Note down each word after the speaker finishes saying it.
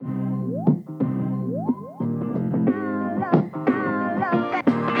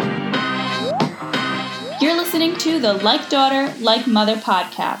listening to the Like Daughter, Like Mother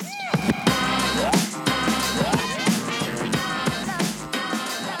podcast.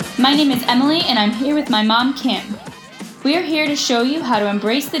 My name is Emily, and I'm here with my mom, Kim. We are here to show you how to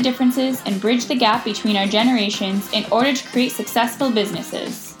embrace the differences and bridge the gap between our generations in order to create successful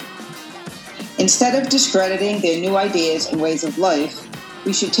businesses. Instead of discrediting their new ideas and ways of life,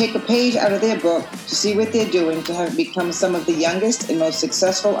 we should take a page out of their book to see what they're doing to have become some of the youngest and most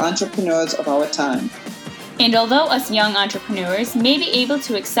successful entrepreneurs of our time. And although us young entrepreneurs may be able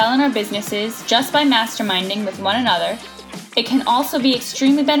to excel in our businesses just by masterminding with one another, it can also be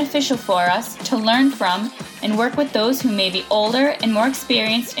extremely beneficial for us to learn from and work with those who may be older and more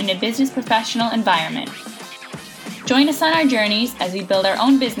experienced in a business professional environment. Join us on our journeys as we build our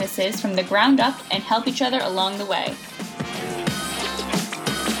own businesses from the ground up and help each other along the way.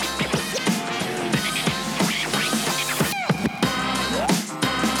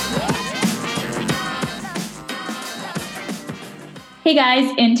 Hey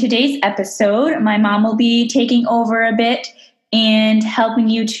guys, in today's episode, my mom will be taking over a bit and helping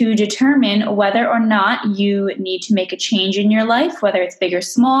you to determine whether or not you need to make a change in your life, whether it's big or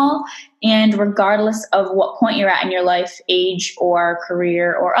small, and regardless of what point you're at in your life, age or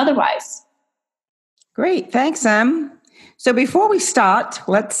career or otherwise. Great. Thanks, Em. So before we start,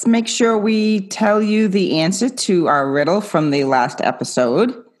 let's make sure we tell you the answer to our riddle from the last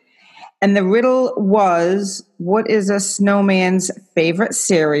episode. And the riddle was, what is a snowman's favorite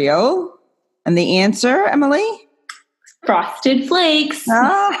cereal? And the answer, Emily? Frosted Flakes.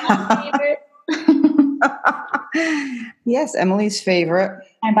 Yes, Emily's favorite.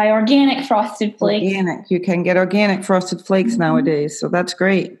 I buy organic Frosted Flakes. Organic. You can get organic Frosted Flakes nowadays, so that's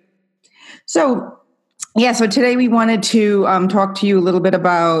great. So today we wanted to talk to you a little bit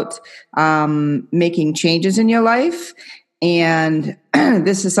about making changes in your life. And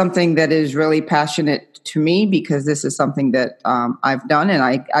this is something that is really passionate to me because this is something that I've done and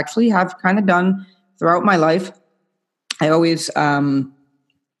I actually have kind of done throughout my life. I always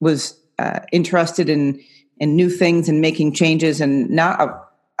was interested in new things and making changes and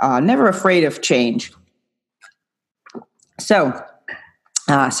never afraid of change. So,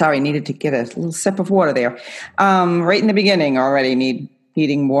 needed to get a little sip of water there. Right in the beginning already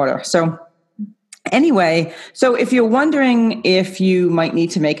needing water. So anyway, so if you're wondering if you might need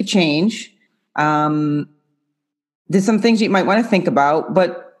to make a change, there's some things you might want to think about,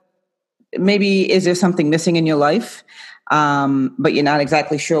 but maybe is there something missing in your life, but you're not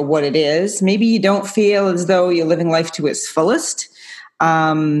exactly sure what it is. Maybe you don't feel as though you're living life to its fullest.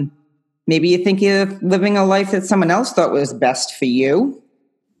 Maybe you think you're living a life that someone else thought was best for you.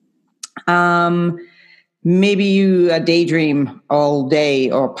 Maybe you daydream all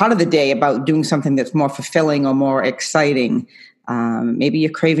day or part of the day about doing something that's more fulfilling or more exciting. Maybe you're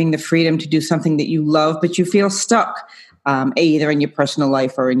craving the freedom to do something that you love, but you feel stuck, either in your personal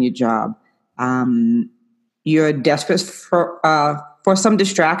life or in your job. You're desperate for some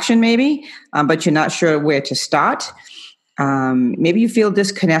distraction, maybe, but you're not sure where to start. Maybe you feel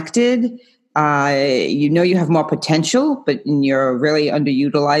disconnected. You have more potential, but you're really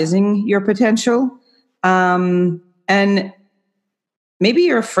underutilizing your potential. And maybe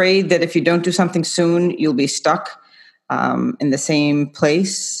you're afraid that if you don't do something soon, you'll be stuck in the same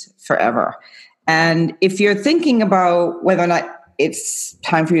place forever. And if you're thinking about whether or not it's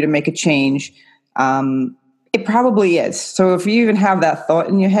time for you to make a change, it probably is. So if you even have that thought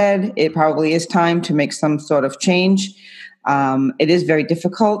in your head, it probably is time to make some sort of change. It is very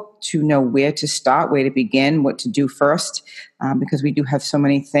difficult to know where to start, where to begin, what to do first, because we do have so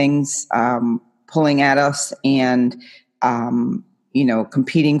many things pulling at us and,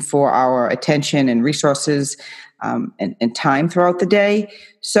 competing for our attention and resources and time throughout the day.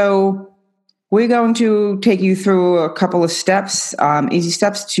 So we're going to take you through a couple of steps, easy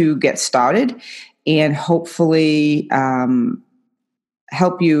steps to get started and hopefully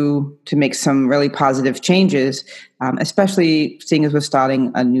help you to make some really positive changes, especially seeing as we're starting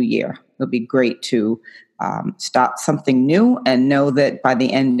a new year. It'll be great to start something new and know that by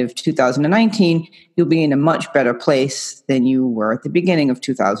the end of 2019, you'll be in a much better place than you were at the beginning of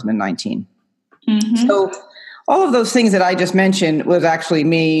 2019. Mm-hmm. So all of those things that I just mentioned was actually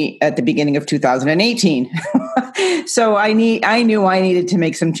me at the beginning of 2018. So I knew I needed to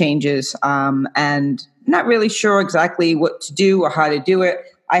make some changes and not really sure exactly what to do or how to do it.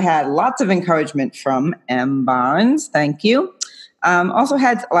 I had lots of encouragement from M. Barnes. Thank you. Also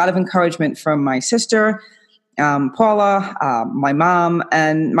had a lot of encouragement from my sister, Paula, my mom,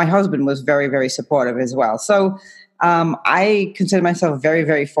 and my husband was very, very supportive as well. So I consider myself very,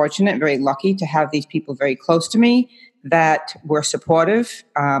 very fortunate, very lucky to have these people very close to me that were supportive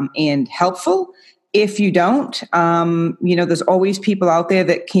and helpful if you don't, there's always people out there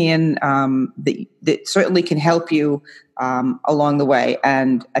that can that certainly can help you along the way.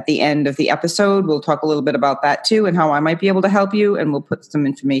 And at the end of the episode, we'll talk a little bit about that too, and how I might be able to help you. And we'll put some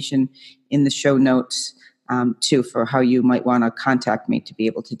information in the show notes too for how you might want to contact me to be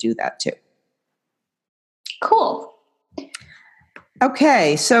able to do that too. Cool.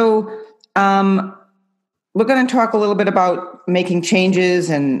 Okay, so we're going to talk a little bit about making changes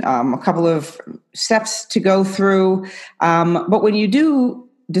and a couple of steps to go through. But when you do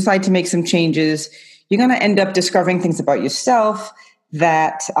decide to make some changes, you're going to end up discovering things about yourself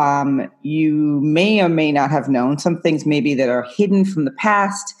that you may or may not have known. Some things maybe that are hidden from the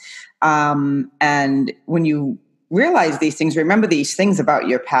past. And when you realize these things, remember these things about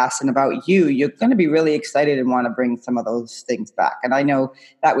your past and about you, you're going to be really excited and want to bring some of those things back. And I know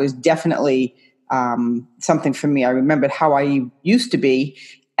that was definitely something for me. I remembered how I used to be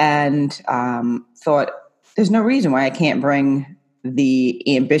and thought, there's no reason why I can't bring the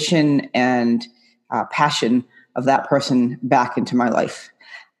ambition and passion of that person back into my life.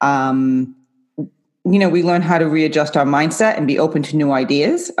 We learn how to readjust our mindset and be open to new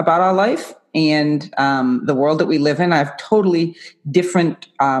ideas about our life and the world that we live in. I have totally different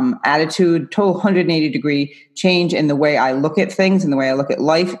attitude, total 180-degree change in the way I look at things and the way I look at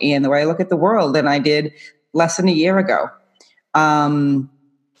life and the way I look at the world than I did less than a year ago. You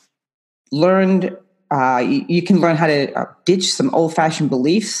can learn how to ditch some old-fashioned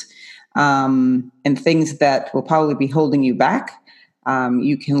beliefs and things that will probably be holding you back.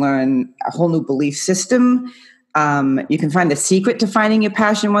 You can learn a whole new belief system. You can find the secret to finding your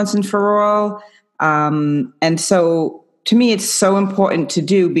passion once and for all. And so to me, it's so important to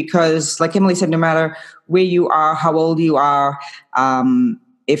do because, like Emily said, no matter where you are, how old you are,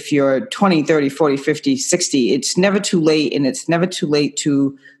 if you're 20, 30, 40, 50, 60, it's never too late. And it's never too late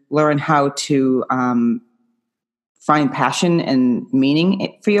to learn how to find passion and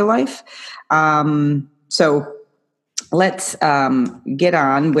meaning for your life. So let's get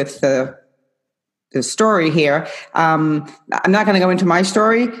on with the story here. I'm not going to go into my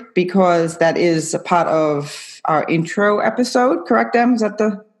story because that is a part of our intro episode, correct, Em? Is that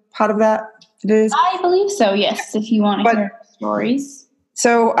the part of that it is? I believe so, yes, if you want to hear stories.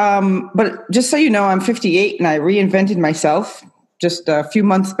 So, but just so you know, I'm 58 and I reinvented myself just a few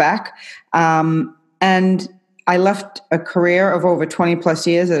months back. And I left a career of over 20 plus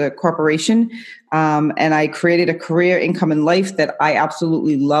years at a corporation. And I created a career, income, and life that I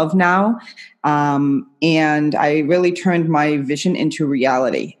absolutely love now. And I really turned my vision into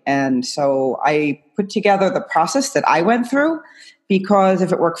reality. And so I put together the process that I went through because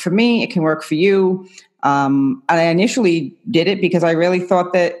if it worked for me, it can work for you. And I initially did it because I really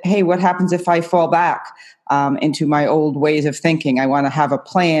thought that, hey, what happens if I fall back into my old ways of thinking? I want to have a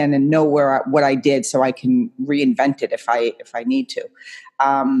plan and know what I did so I can reinvent it if I need to.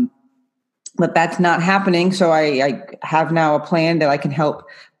 But that's not happening. So I have now a plan that I can help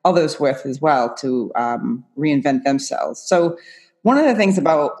others with as well to reinvent themselves. So one of the things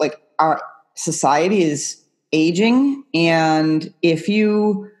about like our society is aging. And if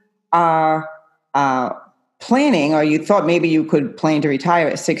you are planning, or you thought maybe you could plan to retire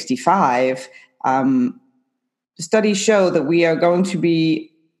at 65, studies show that we are going to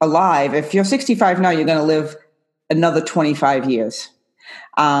be alive. If you're 65 now, you're going to live another 25 years.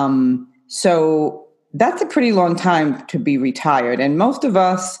 So that's a pretty long time to be retired. And most of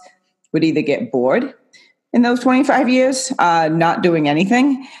us would either get bored in those 25 years, not doing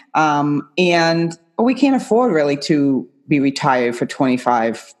anything, or we can't afford really to be retired for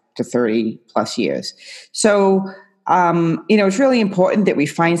 25 to 30 plus years. So, it's really important that we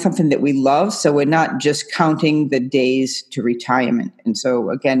find something that we love. So we're not just counting the days to retirement. And so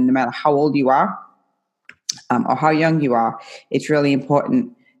again, no matter how old you are or how young you are, it's really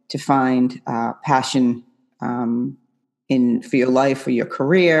important to find passion for your life or your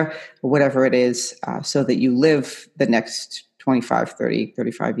career or whatever it is, so that you live the next 25, 30,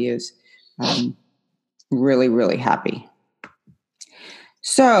 35 years really, really happy.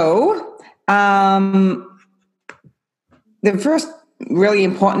 So the first really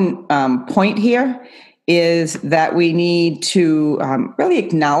important point here is that we need to really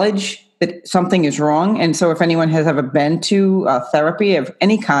acknowledge that something is wrong. And so if anyone has ever been to therapy of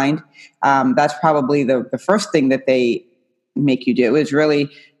any kind, that's probably the first thing that they make you do is really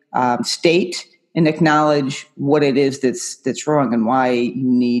state and acknowledge what it is that's wrong and why you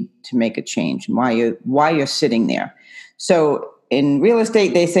need to make a change and why you're sitting there. So in real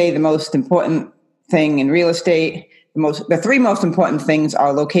estate, they say the most important thing in real estate, the three most important things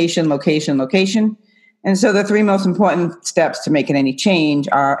are location, location, location. And so the three most important steps to making any change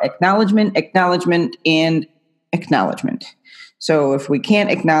are acknowledgement, acknowledgement, and acknowledgement. So if we can't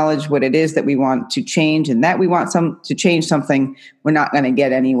acknowledge what it is that we want to change and that we want to change something, we're not going to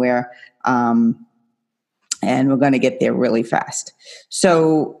get anywhere. And we're going to get there really fast.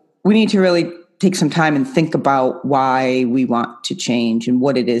 So we need to really take some time and think about why we want to change and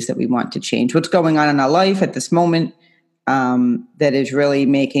what it is that we want to change. What's going on in our life at this moment that is really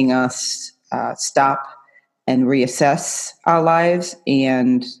making us stop and reassess our lives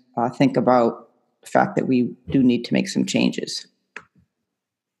and think about the fact that we do need to make some changes.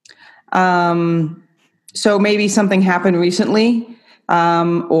 So maybe something happened recently,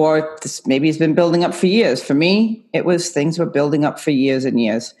 or maybe it's been building up for years. For me, it was things were building up for years and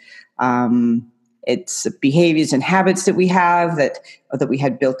years. It's behaviors and habits that we have that we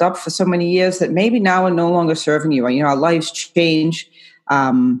had built up for so many years that maybe now are no longer serving you. Our lives change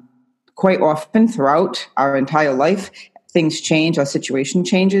quite often throughout our entire life. Things change, our situation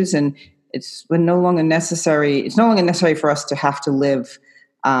changes, and it's no longer necessary. It's no longer necessary for us to have to live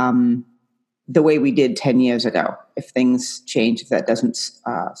the way we did 10 years ago. If things change, if that doesn't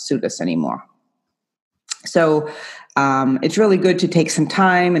suit us anymore. So it's really good to take some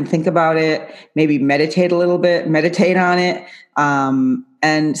time and think about it, maybe meditate a little bit, meditate on it.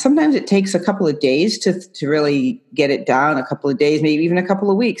 And sometimes it takes a couple of days to really get it down, a couple of days, maybe even a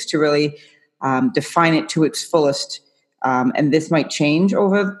couple of weeks to really define it to its fullest. And this might change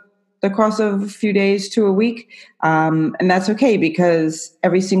over the course of a few days to a week. And that's okay, because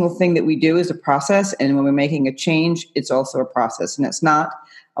every single thing that we do is a process. And when we're making a change, it's also a process, and it's not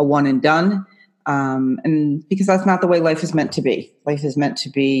a one and done. And because that's not the way life is meant to be. Life is meant to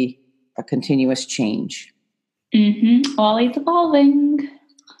be a continuous change. Mm-hmm. Always evolving.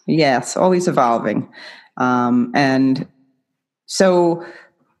 Yes, always evolving. And so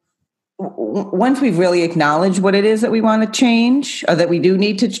once we've really acknowledged what it is that we want to change, or that we do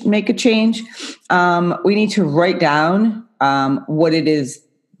need to make a change, we need to write down what it is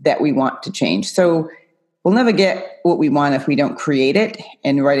that we want to change. So we'll never get what we want if we don't create it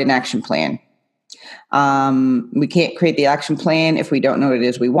and write an action plan. We can't create the action plan if we don't know what it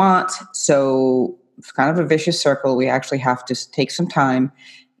is we want. So it's kind of a vicious circle. We actually have to take some time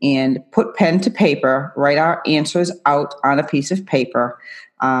and put pen to paper, write our answers out on a piece of paper,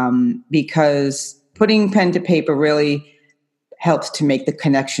 because putting pen to paper really helps to make the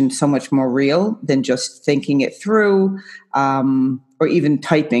connection so much more real than just thinking it through, or even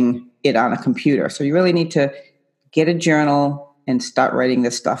typing it on a computer. So you really need to get a journal and start writing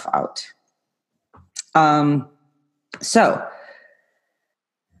this stuff out. So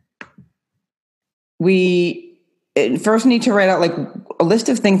we first need to write out like a list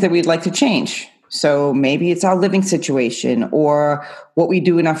of things that we'd like to change. So maybe it's our living situation or what we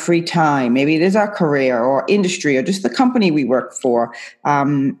do in our free time. Maybe it is our career or industry or just the company we work for.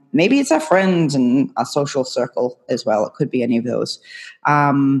 Maybe it's our friends and our social circle as well. It could be any of those.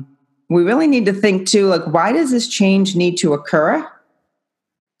 We really need to think too, like, why does this change need to occur?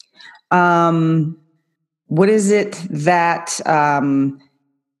 What is it that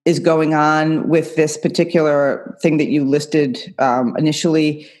is going on with this particular thing that you listed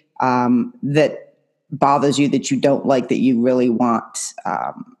initially that bothers you, that you don't like, that you really want,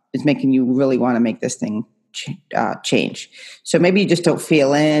 is making you really want to make this thing change? So maybe you just don't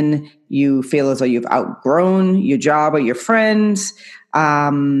feel in, you feel as though you've outgrown your job or your friends,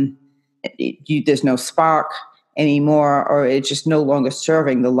 there's no spark anymore, or it's just no longer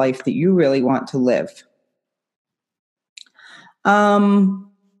serving the life that you really want to live. And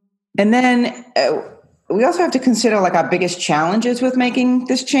then we also have to consider like our biggest challenges with making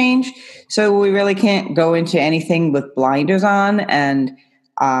this change. So we really can't go into anything with blinders on, and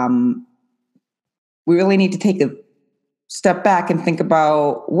we really need to take a step back and think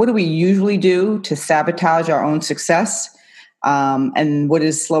about what do we usually do to sabotage our own success, and what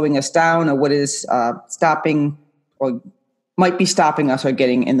is slowing us down, or what is stopping or might be stopping us or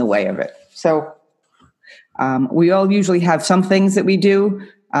getting in the way of it. So we all usually have some things that we do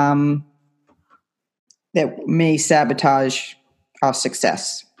that may sabotage our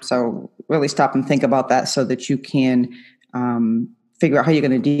success. So really stop and think about that so that you can figure out how you're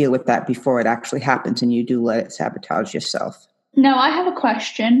going to deal with that before it actually happens and you do let it sabotage yourself. Now, I have a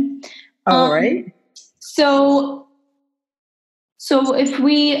question. All right. So if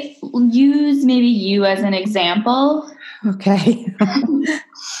we use maybe you as an example. Okay.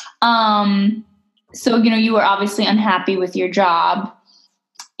 So, you were obviously unhappy with your job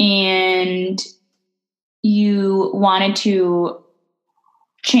and you wanted to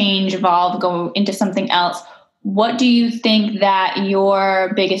change, evolve, go into something else. what do you think that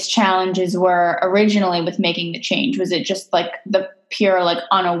your biggest challenges were originally with making the change? Was it just like the pure like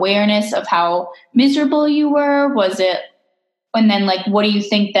unawareness of how miserable you were? Was it, and then like, what do you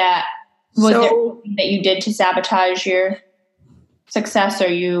think that, was there something that you did to sabotage your success? Or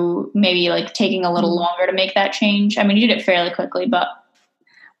you maybe like taking a little longer to make that change? I mean, you did it fairly quickly, but.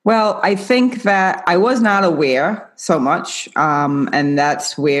 Well, I think that I was not aware so much, and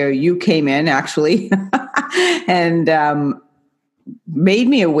that's where you came in, actually, and made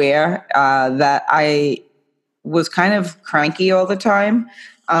me aware that I was kind of cranky all the time,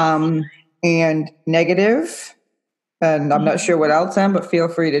 and negative, and I'm not sure what else, Em, but feel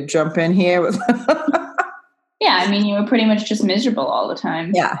free to jump in here. Yeah, I mean, you were pretty much just miserable all the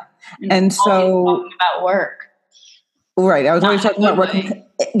time. Yeah, and so talking about work. Right, I was always talking about work.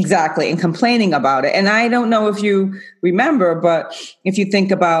 Exactly, and complaining about it. And I don't know if you remember, but if you think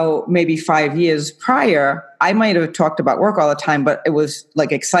about maybe 5 years prior, I might have talked about work all the time, but it was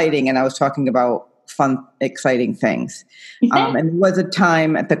like exciting, and I was talking about fun, exciting things. And there was a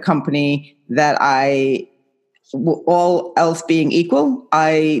time at the company that all else being equal,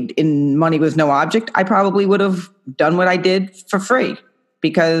 in money was no object, I probably would have done what I did for free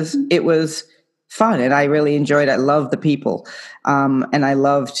because it was fun and I really enjoyed it. I loved the people. And I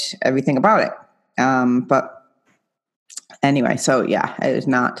loved everything about it. But anyway, so yeah, it was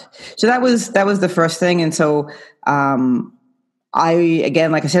not. So that was the first thing. And so I,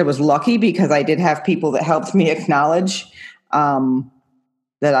 again, like I said, was lucky because I did have people that helped me acknowledge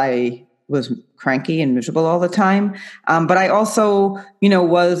that I was cranky and miserable all the time. But I also,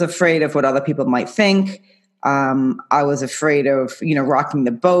 was afraid of what other people might think. I was afraid of, rocking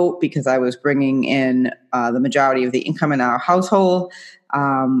the boat because I was bringing in the majority of the income in our household.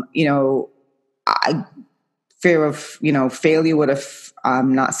 I fear of, failure. What if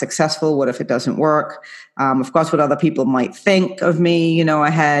I'm not successful? What if it doesn't work? Of course, what other people might think of me. I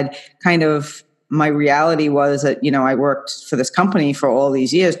had kind of, my reality was that, I worked for this company for all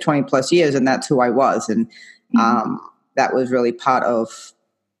these years, 20 plus years, and that's who I was. And that was really part of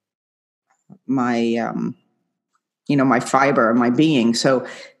my, my fiber and my being. So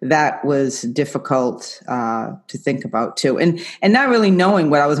that was difficult to think about too. And not really knowing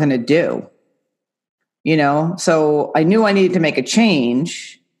what I was going to do, so I knew I needed to make a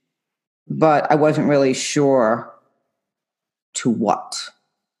change, but I wasn't really sure to what.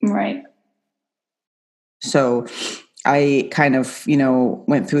 Right. So I kind of,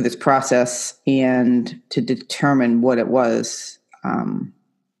 went through this process and to determine what it was in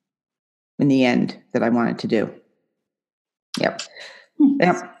the end that I wanted to do. Yep.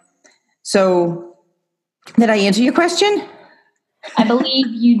 So did I answer your question? I believe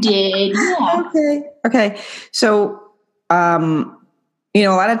you did. Yeah. Okay. So, a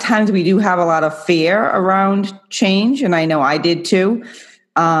lot of times we do have a lot of fear around change, and I know I did too.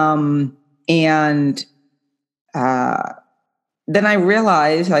 And then I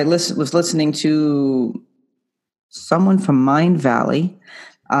realized was listening to someone from Mind Valley,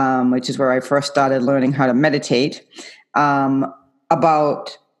 which is where I first started learning how to meditate,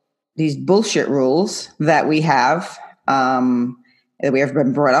 about these bullshit rules that we have, that we have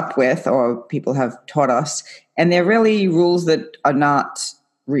been brought up with or people have taught us. And they're really rules that are not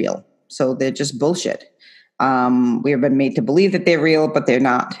real. So they're just bullshit. We have been made to believe that they're real, but they're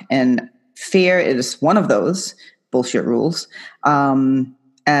not. And fear is one of those bullshit rules. And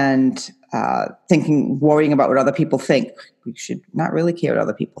worrying about what other people think. We should not really care what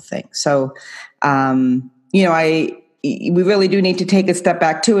other people think. So, we really do need to take a step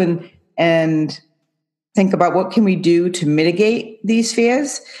back too and think about what can we do to mitigate these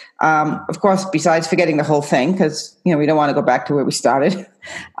fears. Of course, besides forgetting the whole thing, because, we don't want to go back to where we started.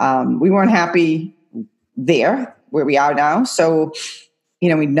 We weren't happy there where we are now. So, we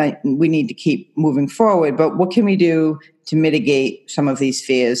need to keep moving forward, but what can we do to mitigate some of these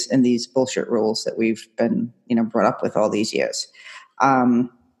fears and these bullshit rules that we've been, brought up with all these years? And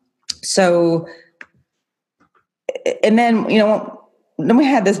then, then I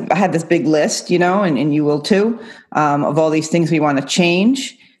had this big list, and you will too, of all these things we want to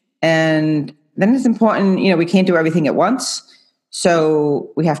change. And then it's important, we can't do everything at once.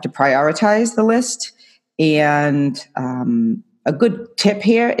 So we have to prioritize the list. And a good tip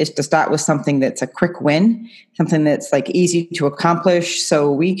here is to start with something that's a quick win, something that's like easy to accomplish,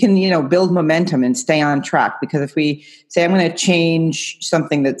 so we can, build momentum and stay on track. Because if we say, I'm going to change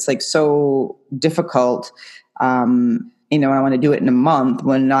something that's like so difficult, I want to do it in a month,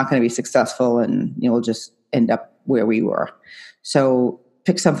 we're not going to be successful, and we'll just end up where we were. So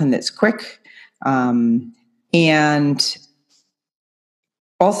pick something that's quick. And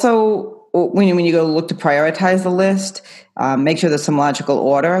also when you go look to prioritize the list, make sure there's some logical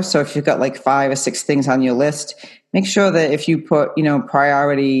order. So if you've got like 5 or 6 things on your list, make sure that if you put,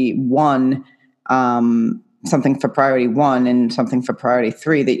 priority 1, something for priority 1 and something for priority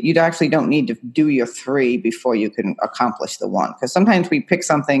 3, that you actually don't need to do your 3 before you can accomplish the 1. Because sometimes we pick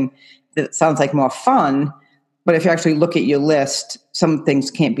something that sounds like more fun, but if you actually look at your list, some things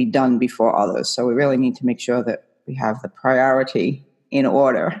can't be done before others. So we really need to make sure that we have the priority in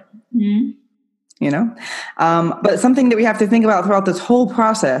order. Mm-hmm. But something that we have to think about throughout this whole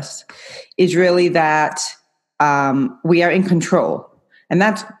process is really that we are in control. And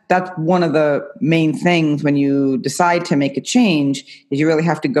that's one of the main things when you decide to make a change, is you really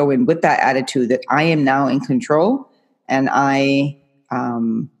have to go in with that attitude that I am now in control, and I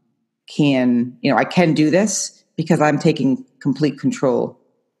can do this because I'm taking complete control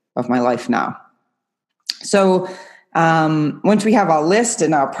of my life now. So once we have our list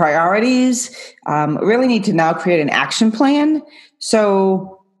and our priorities, we really need to now create an action plan.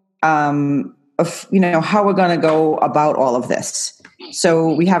 So, how we're going to go about all of this.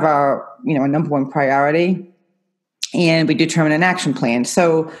 So we have our, a number one priority, and we determine an action plan.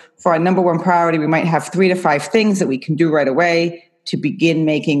 So for our number one priority, we might have 3 to 5 things that we can do right away to begin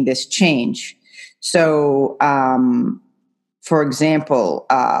making this change. So, for example,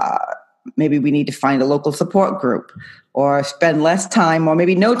 maybe we need to find a local support group, or spend less time or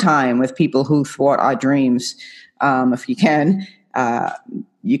maybe no time with people who thwart our dreams. If you can,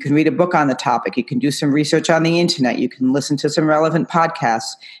 you can read a book on the topic. You can do some research on the internet. You can listen to some relevant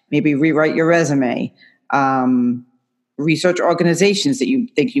podcasts, maybe rewrite your resume, research organizations that you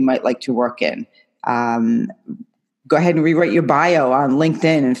think you might like to work in. Go ahead and rewrite your bio on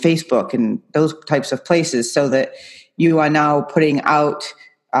LinkedIn and Facebook and those types of places, so that you are now putting out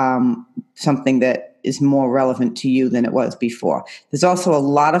something that is more relevant to you than it was before. There's also a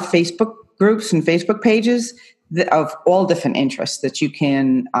lot of Facebook groups and Facebook pages of all different interests that you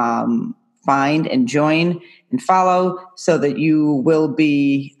can find and join and follow, so that you will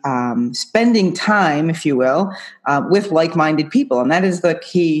be spending time, if you will, with like-minded people. And that is the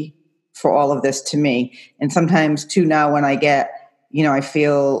key for all of this to me. And sometimes too, now when I get, I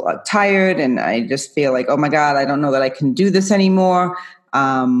feel tired and I just feel like, oh my God, I don't know that I can do this anymore.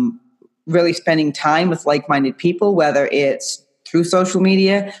 Really spending time with like-minded people, whether it's through social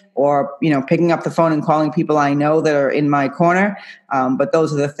media or, picking up the phone and calling people I know that are in my corner. But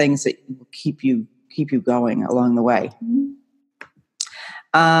those are the things that will keep you going along the way.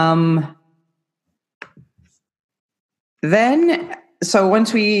 So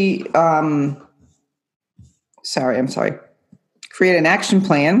once we, create an action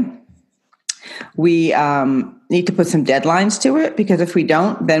plan, we need to put some deadlines to it, because if we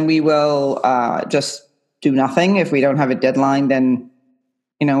don't, then we will just do nothing. If we don't have a deadline, then,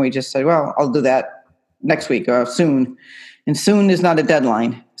 we just say, well, I'll do that next week or soon. And soon is not a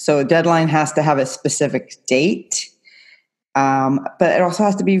deadline. So a deadline has to have a specific date. But it also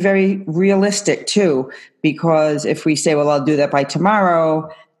has to be very realistic too, because if we say, well, I'll do that by tomorrow,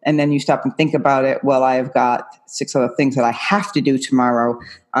 and then you stop and think about it, well, I've got 6 other things that I have to do tomorrow.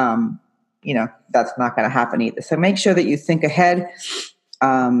 That's not going to happen either. So make sure that you think ahead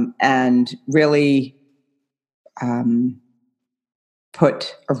and really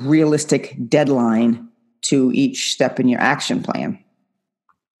put a realistic deadline to each step in your action plan.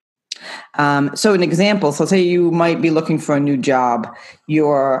 So an example, so say you might be looking for a new job.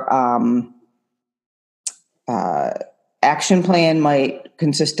 Your action plan might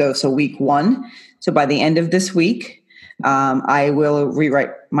consist of, so week 1. So by the end of this week, I will rewrite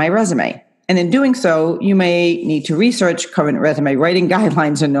my resume. And in doing so, you may need to research current resume writing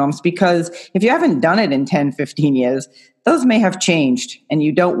guidelines and norms, because if you haven't done it in 10, 15 years, those may have changed, and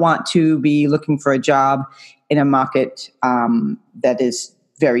you don't want to be looking for a job in a market that is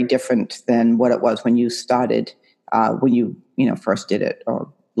very different than what it was when you started, when you first did it,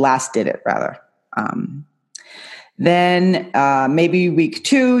 or last did it rather. Then maybe week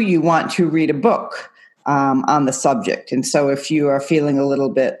 2, you want to read a book on the subject. And so if you are feeling a little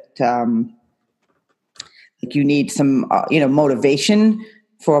bit like you need some, motivation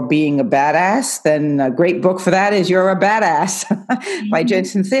for being a badass, then a great book for that is You're a Badass by Jen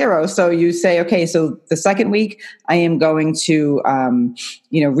Sincero. So you say, okay, so the second week I am going to,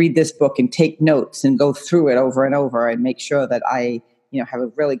 read this book and take notes and go through it over and over and make sure that I, have a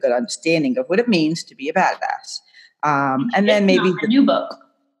really good understanding of what it means to be a badass. And then maybe a new book.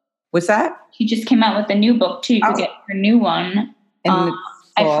 What's that? He just came out with a new book too. You could get a new one. I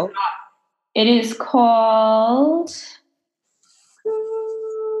forgot. It is called.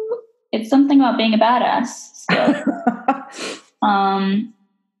 It's something about being a badass. So,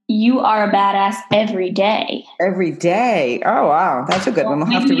 You Are a Badass Every Day. Every Day. Oh, wow. That's a good one. We'll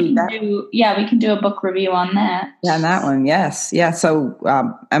have to read that. We can do a book review on that. Yeah, on that one. Yes. Yeah. So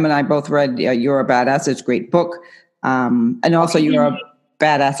Em and I both read You're a Badass. It's a great book. And also You're a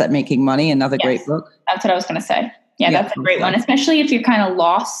Badass at Making Money, another great book. That's what I was going to say. Yeah, that's a great one, especially if you're kind of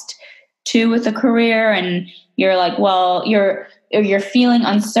lost too with a career and you're like, well, you're feeling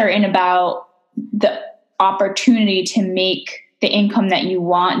uncertain about the opportunity to make the income that you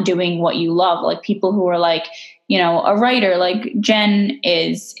want doing what you love. Like people who are like, a writer like Jen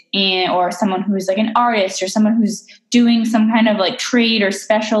is, or someone who's like an artist or someone who's doing some kind of like trade or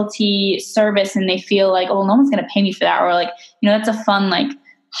specialty service and they feel like, oh, no one's going to pay me for that. Or like, that's a fun like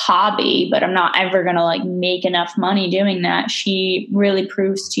hobby, but I'm not ever going to like make enough money doing that. She really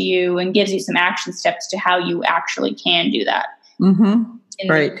proves to you and gives you some action steps to how you actually can do that. Mm-hmm.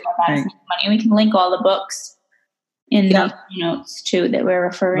 Right. Money. We can link all the books in the notes too that we're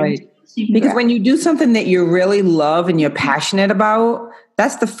referring to. Because when you do something that you really love and you're passionate about,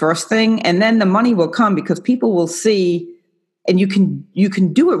 that's the first thing. And then the money will come because people will see, and you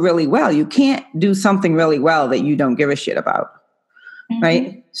can do it really well. You can't do something really well that you don't give a shit about. Mm-hmm.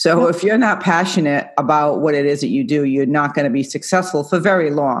 Right. So if you're not passionate about what it is that you do, you're not going to be successful for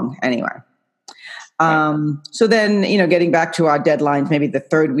very long anyway. So then, getting back to our deadlines, maybe the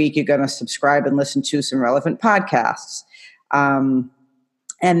third week, you're going to subscribe and listen to some relevant podcasts.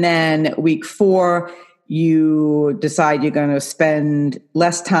 And then week 4, you decide you're going to spend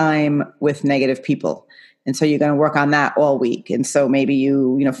less time with negative people. And so you're going to work on that all week. And so maybe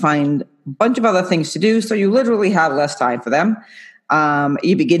you find a bunch of other things to do. So you literally have less time for them.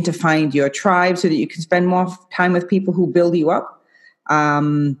 You begin to find your tribe so that you can spend more time with people who build you up.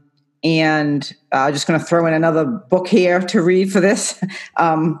 And I'm just going to throw in another book here to read for this,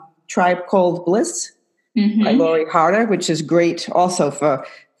 Tribe Called Bliss by Lori Harder, which is great also for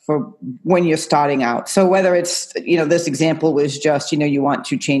when you're starting out. So whether it's, this example was just, you want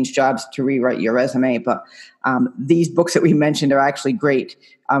to change jobs to rewrite your resume, but these books that we mentioned are actually great,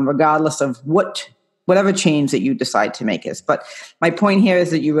 regardless of whatever change that you decide to make is. But my point here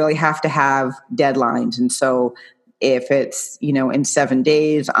is that you really have to have deadlines. And so if it's, in 7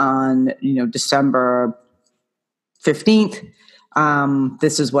 days on, December 15th,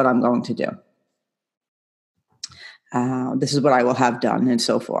 this is what I'm going to do. This is what I will have done and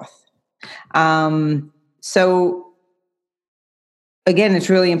so forth. So again, it's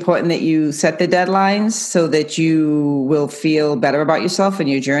really important that you set the deadlines so that you will feel better about yourself and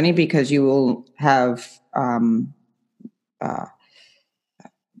your journey because you will have,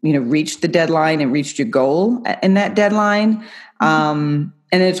 reached the deadline and reached your goal in that deadline. And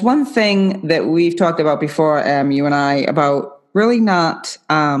it's one thing that we've talked about before, you and I, about really not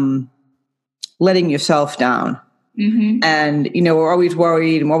letting yourself down. Mm-hmm. And, we're always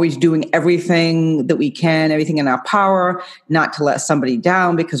worried and we're always doing everything that we can, everything in our power, not to let somebody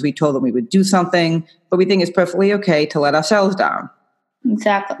down because we told them we would do something, but we think it's perfectly okay to let ourselves down.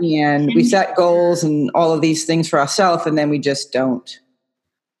 Exactly. And we set goals and all of these things for ourselves, and then we just don't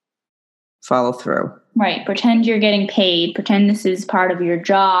follow through. Right. Pretend you're getting paid. Pretend this is part of your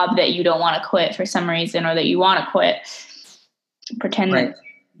job that you don't want to quit for some reason or that you want to quit. Pretend that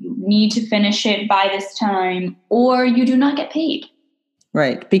you need to finish it by this time or you do not get paid.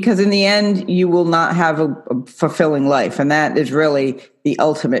 Right. Because in the end, you will not have a fulfilling life. And that is really the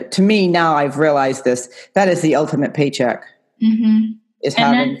ultimate. To me, now I've realized this. That is the ultimate paycheck, is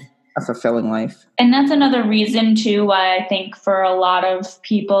having a fulfilling life. And that's another reason, too, why I think for a lot of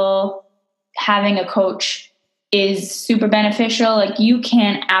people, having a coach is super beneficial. Like you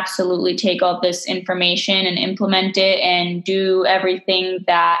can absolutely take all this information and implement it and do everything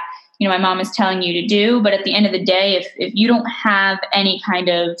that, my mom is telling you to do. But at the end of the day, if you don't have any kind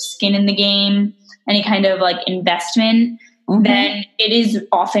of skin in the game, any kind of like investment, then it is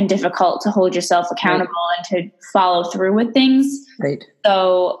often difficult to hold yourself accountable and to follow through with things. Right.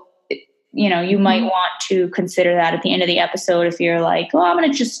 So, you might want to consider that at the end of the episode if you're like, oh, I'm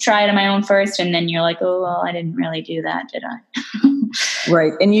going to just try it on my own first. And then you're like, oh, well, I didn't really do that, did I?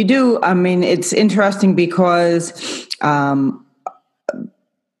 Right. And you do. I mean, it's interesting because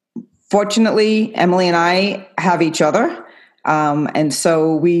fortunately, Emily and I have each other. And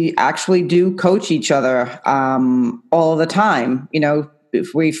so we actually do coach each other all the time.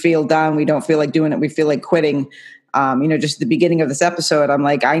 If we feel down, we don't feel like doing it, we feel like quitting. Just at the beginning of this episode, I'm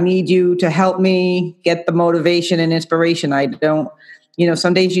like, I need you to help me get the motivation and inspiration. I don't,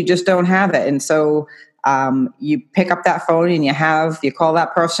 some days you just don't have it. And so you pick up that phone and you call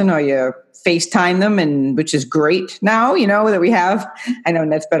that person or you FaceTime them, and which is great now, that we have. I know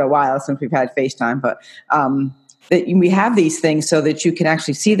that's been a while since we've had FaceTime, but that we have these things so that you can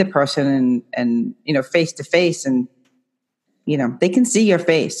actually see the person and face to face, and they can see your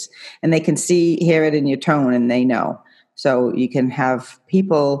face and they can hear it in your tone, and they know. So you can have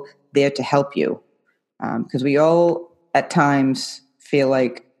people there to help you, because we all at times feel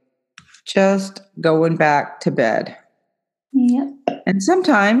like just going back to bed. Yep. And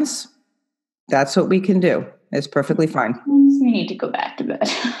sometimes that's what we can do. It's perfectly fine. We need to go back to bed.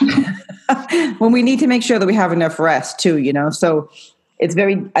 When we need to make sure that we have enough rest too, So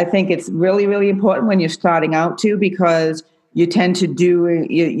I think it's really, really important when you're starting out too, because you tend to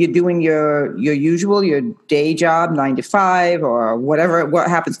you're doing your usual, your day job, 9 to 5 or whatever, what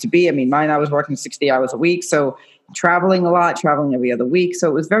happens to be. I mean, I was working 60 hours a week. So traveling a lot, traveling every other week. So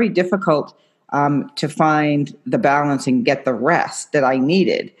it was very difficult to find the balance and get the rest that I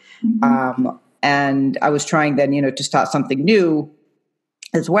needed. Mm-hmm. And I was trying then, to start something new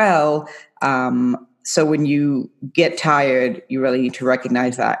as well. So when you get tired, you really need to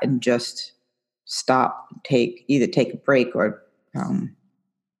recognize that and just stop, either take a break or,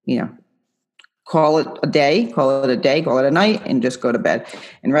 call it a day, call it a night, and just go to bed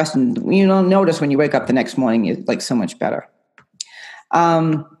and rest. And notice when you wake up the next morning, it's like so much better.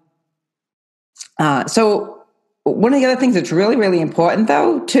 So one of the other things that's really, really important,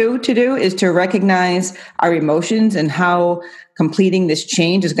 though, to do is to recognize our emotions and how completing this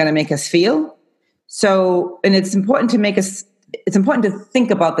change is going to make us feel. So, and it's important to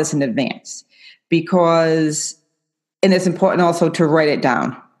think about this in advance, and it's important also to write it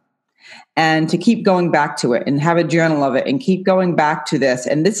down and to keep going back to it and have a journal of it and keep going back to this.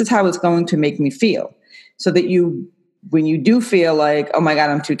 And this is how it's going to make me feel, so that when you do feel like, oh my God,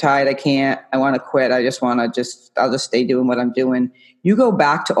 I'm too tired, I want to quit, I'll just stay doing what I'm doing. You go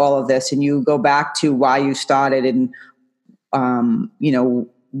back to all of this and you go back to why you started and,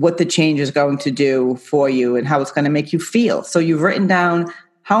 what the change is going to do for you and how it's going to make you feel. So you've written down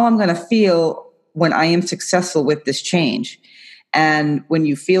how I'm going to feel when I am successful with this change. And when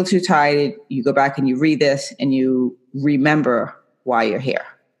you feel too tired, you go back and you read this and you remember why you're here,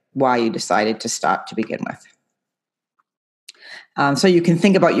 why you decided to start to begin with. So you can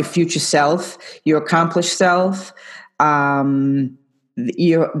think about your future self, your accomplished self, the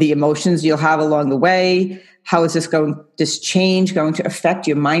emotions you'll have along the way. How is this change going to affect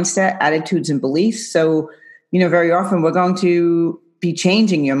your mindset, attitudes, and beliefs? So, very often we're going to be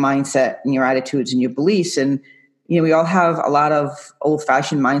changing your mindset and your attitudes and your beliefs. And, we all have a lot of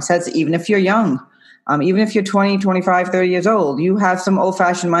old-fashioned mindsets, even if you're young. Even if you're 20, 25, 30 years old, you have some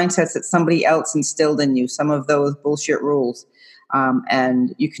old-fashioned mindsets that somebody else instilled in you, some of those bullshit rules.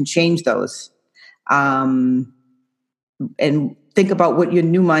 And you can change those. And think about what your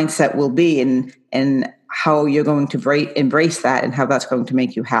new mindset will be and how you're going to embrace that and how that's going to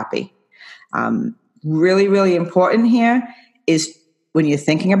make you happy. Really, really important here is, when you're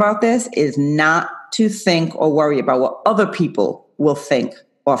thinking about this, is not to think or worry about what other people will think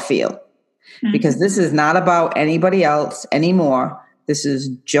or feel. Mm-hmm. Because this is not about anybody else anymore. This is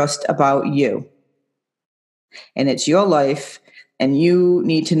just about you. And it's your life. And you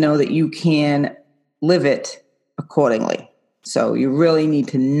need to know that you can live it accordingly. So you really need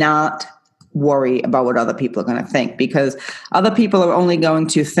to not worry about what other people are going to think, because other people are only going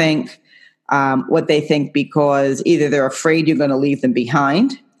to think what they think because either they're afraid you're going to leave them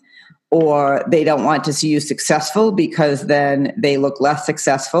behind, or they don't want to see you successful because then they look less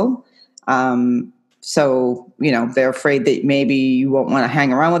successful. So, they're afraid that maybe you won't want to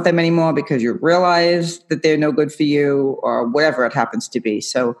hang around with them anymore because you realize that they're no good for you, or whatever it happens to be.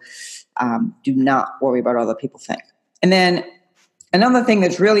 So do not worry about what other people think. And then another thing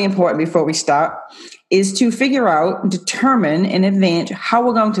that's really important before we start is to determine in advance how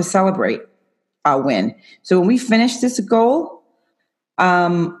we're going to celebrate our win. So when we finish this goal,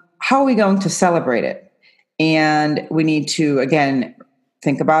 how are we going to celebrate it? And we need to, again,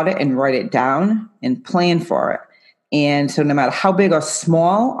 think about it and write it down and plan for it. And so no matter how big or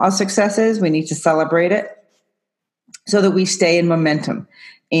small our success is, we need to celebrate it so that we stay in momentum.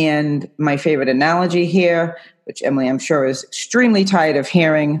 And my favorite analogy here, which Emily, I'm sure, is extremely tired of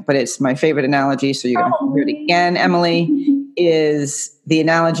hearing, but it's my favorite analogy, so you're going to hear it again, Emily, is the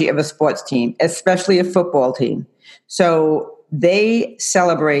analogy of a sports team, especially a football team. So they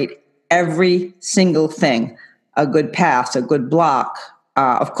celebrate every single thing: a good pass, a good block,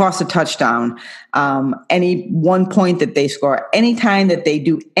 of course, a touchdown, any 1 point that they score, any time that they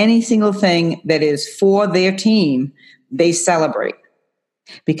do any single thing that is for their team, they celebrate,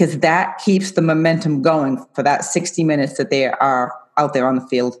 because that keeps the momentum going for that 60 minutes that they are out there on the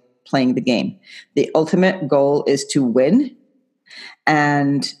field playing the game. The ultimate goal is to win.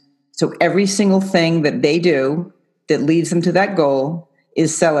 And So every single thing that they do that leads them to that goal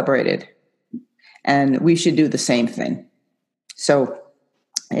is celebrated. And we should do the same thing. So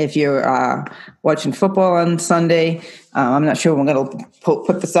if you're watching football on Sunday, I'm not sure when we're going to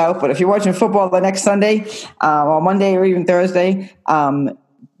put this out, but if you're watching football the next Sunday or Monday or even Thursday,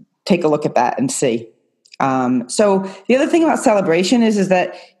 take a look at that and see. So the other thing about celebration is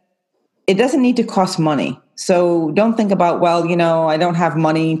that it doesn't need to cost money. So don't think about, well, I don't have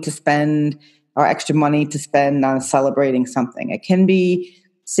money to spend or extra money to spend on celebrating something. It can be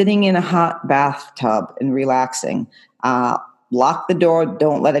sitting in a hot bathtub and relaxing. Lock the door.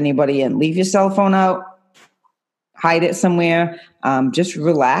 Don't let anybody in. Leave your cell phone out. Hide it somewhere. Just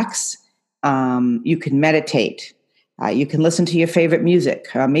relax. You can meditate. You can listen to your favorite music.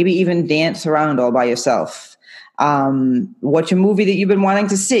 Maybe even dance around all by yourself. Watch a movie that you've been wanting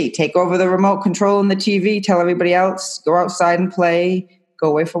to see. Take over the remote control in the TV. Tell everybody else. Go outside and play. Go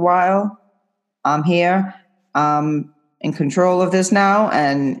away for a while. I'm here. In control of this now,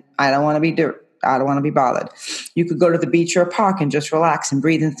 and I don't want to be bothered. You could go to the beach or a park and just relax and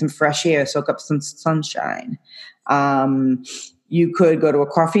breathe in some fresh air, soak up some sunshine. You could go to a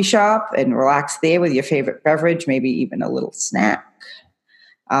coffee shop and relax there with your favorite beverage, maybe even a little snack.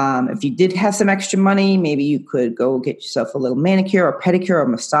 If you did have some extra money, maybe you could go get yourself a little manicure or pedicure or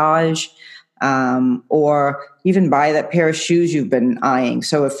massage, or even buy that pair of shoes you've been eyeing.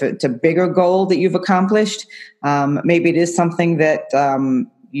 So if it's a bigger goal that you've accomplished, maybe it is something that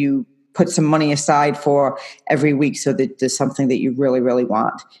you put some money aside for every week so that there's something that you really, really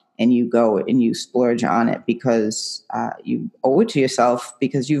want. And you go and you splurge on it because you owe it to yourself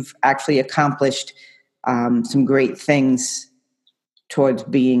because you've actually accomplished some great things towards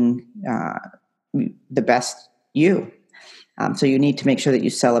being the best you. So you need to make sure that you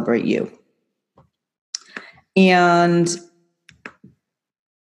celebrate you. And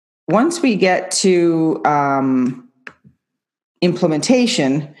once we get to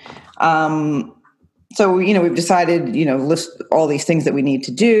implementation, so, we've decided, list all these things that we need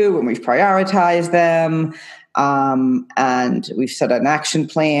to do and we've prioritized them. And we've set an action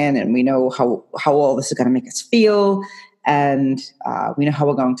plan and we know how all this is going to make us feel. And we know how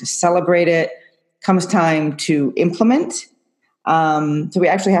we're going to celebrate it. Comes time to implement. So we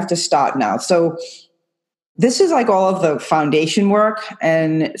actually have to start now. So this is like all of the foundation work.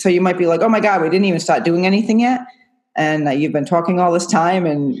 And so you might be like, oh my God, we didn't even start doing anything yet. And you've been talking all this time.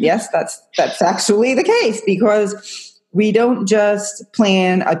 And yes, that's actually the case because we don't just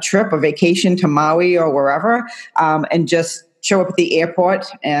plan a trip, a vacation to Maui or wherever, and just show up at the airport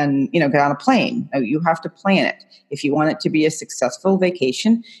and, get on a plane. No, you have to plan it. If you want it to be a successful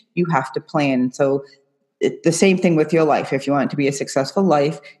vacation, you have to plan. So the same thing with your life. If you want it to be a successful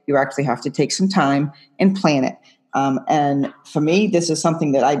life, you actually have to take some time and plan it. And for me, this is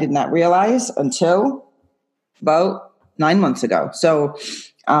something that I did not realize until about 9 months ago. So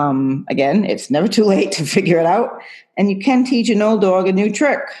again, it's never too late to figure it out. And you can teach an old dog a new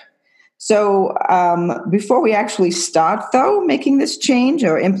trick. So before we actually start, though, making this change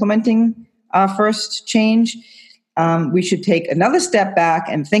or implementing our first change, we should take another step back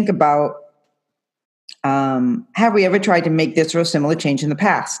and think about, have we ever tried to make this or a similar change in the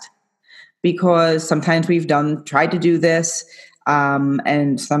past? Because sometimes we've tried to do this,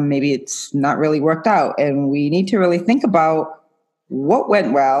 and some maybe it's not really worked out. And we need to really think about what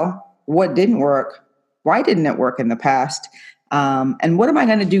went well, what didn't work, why didn't it work in the past, and what am I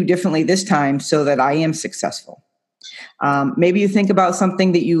going to do differently this time so that I am successful? Maybe you think about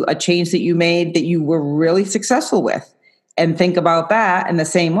something a change that you made that you were really successful with, and think about that in the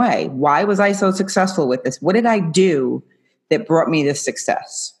same way. Why was I so successful with this? What did I do that brought me this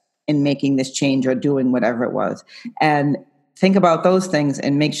success in making this change or doing whatever it was? And think about those things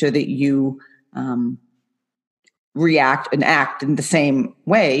and make sure that you react and act in the same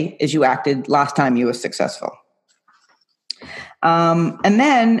way as you acted last time you were successful. And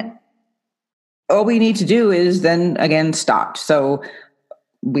then all we need to do is then again start. So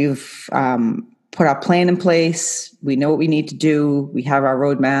we've put our plan in place. We know what we need to do. We have our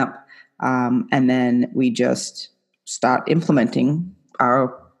roadmap. And then we just start implementing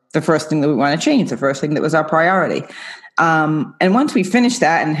the first thing that we want to change, the first thing that was our priority. And once we finish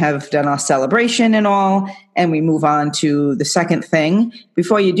that and have done our celebration and all, and we move on to the second thing,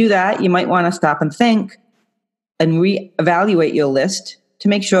 before you do that, you might want to stop and think and reevaluate your list to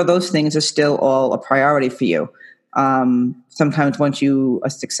make sure those things are still all a priority for you. Sometimes once you are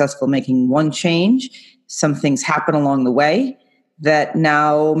successful making one change, some things happen along the way that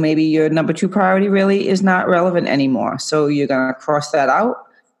now maybe your number 2 priority really is not relevant anymore. So you're going to cross that out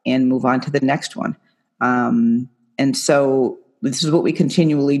and move on to the next one. And so this is what we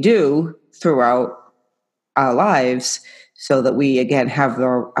continually do throughout our lives so that we, again, have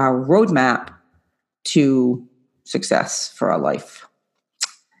our roadmap to success for our life.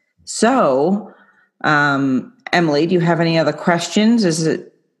 So, Emily, do you have any other questions?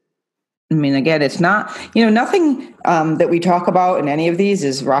 Again, it's not, nothing that we talk about in any of these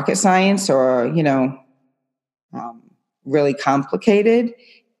is rocket science or, really complicated.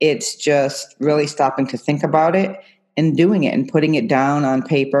 It's just really stopping to think about it and doing it and putting it down on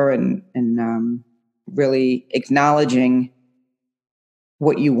paper and really acknowledging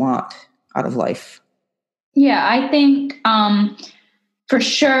what you want out of life. Yeah, I think for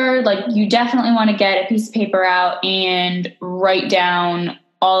sure, like you definitely want to get a piece of paper out and write down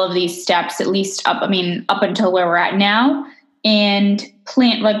all of these steps, at least up until where we're at now, and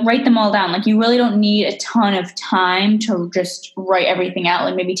write them all down. Like you really don't need a ton of time to just write everything out.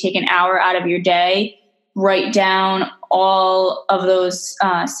 Like maybe take an hour out of your day, write down all of those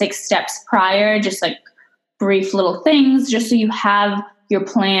 6 steps prior, just like brief little things, just so you have your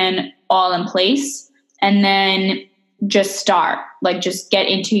plan all in place. And then just start, like just get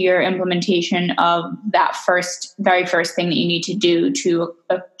into your implementation of that very first thing that you need to do to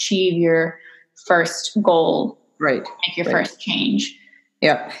achieve your first goal. Right. Make your first change.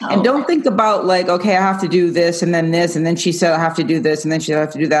 Yeah. And don't think about like, okay, I have to do this. And then she said, I have to do this. And then she said, I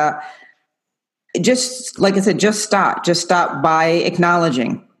have to do that. Just like I said, just start by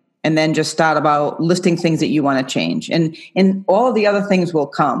acknowledging, and then just start about listing things that you want to change, and all the other things will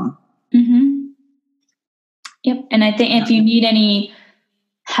come. Mm-hmm. Yep. And I think if you need any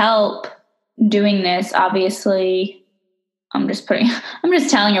help doing this, obviously, I'm just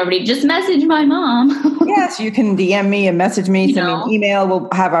telling everybody, just message my mom. Yes, you can DM me and message me, send me an email. We'll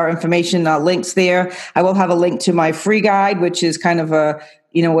have our information, links there. I will have a link to my free guide, which is kind of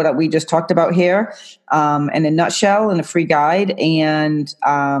what we just talked about here, in a nutshell, in a free guide. And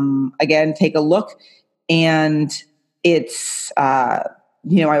again, take a look. And it's, I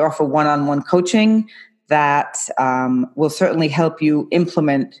offer one-on-one coaching that will certainly help you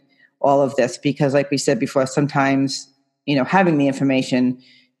implement all of this, because like we said before, sometimes, having the information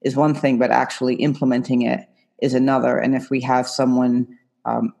is one thing, but actually implementing it is another. And if we have someone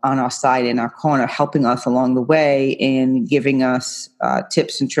on our side, in our corner, helping us along the way and giving us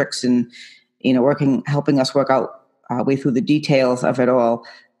tips and tricks and, helping us work out our way through the details of it all,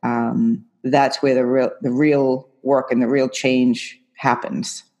 that's where the real work and the real change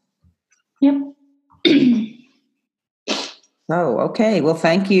happens. Yep. So, okay. Well,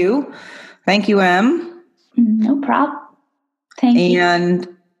 thank you. Thank you, Em. No problem. Thank you. And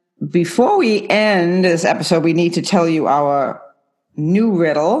before we end this episode, we need to tell you our new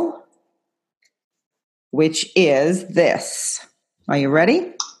riddle, which is this. Are you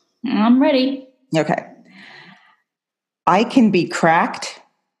ready? I'm ready. Okay. I can be cracked.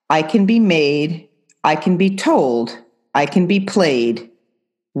 I can be made. I can be told. I can be played.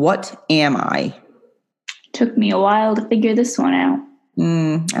 What am I? Took me a while to figure this one out.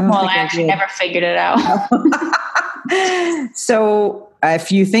 I actually never figured it out. So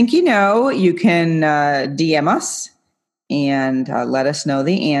if you think you know, you can DM us and let us know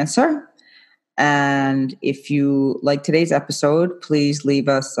the answer. And if you like today's episode, please leave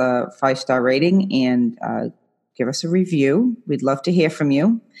us a 5-star rating and give us a review. We'd love to hear from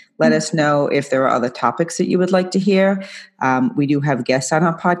you. Let us know if there are other topics that you would like to hear. We do have guests on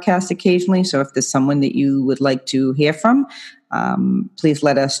our podcast occasionally, so if there's someone that you would like to hear from, please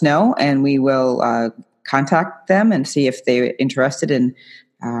let us know, and we will contact them and see if they're interested in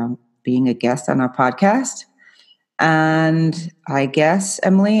being a guest on our podcast. And I guess,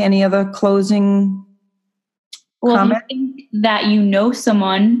 Emily, any other closing comment? If you think that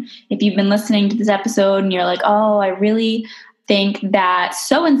someone, if you've been listening to this episode and you're like, oh, I really think that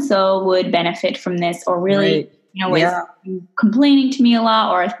so-and-so would benefit from this, or really, is complaining to me a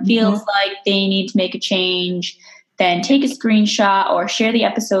lot, or feels like they need to make a change, then take a screenshot or share the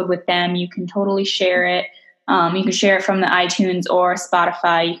episode with them. You can totally share it. You can share it from the iTunes or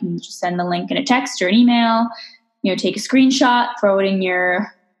Spotify. You can just send the link in a text or an email. Take a screenshot, throw it in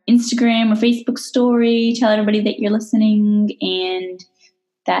your Instagram or Facebook story, tell everybody that you're listening and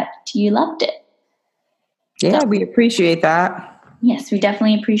that you loved it. Yeah, we appreciate that. Yes, we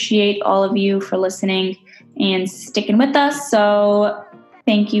definitely appreciate all of you for listening and sticking with us. So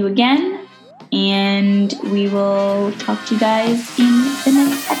thank you again, and we will talk to you guys in the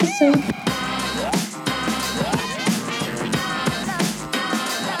next episode.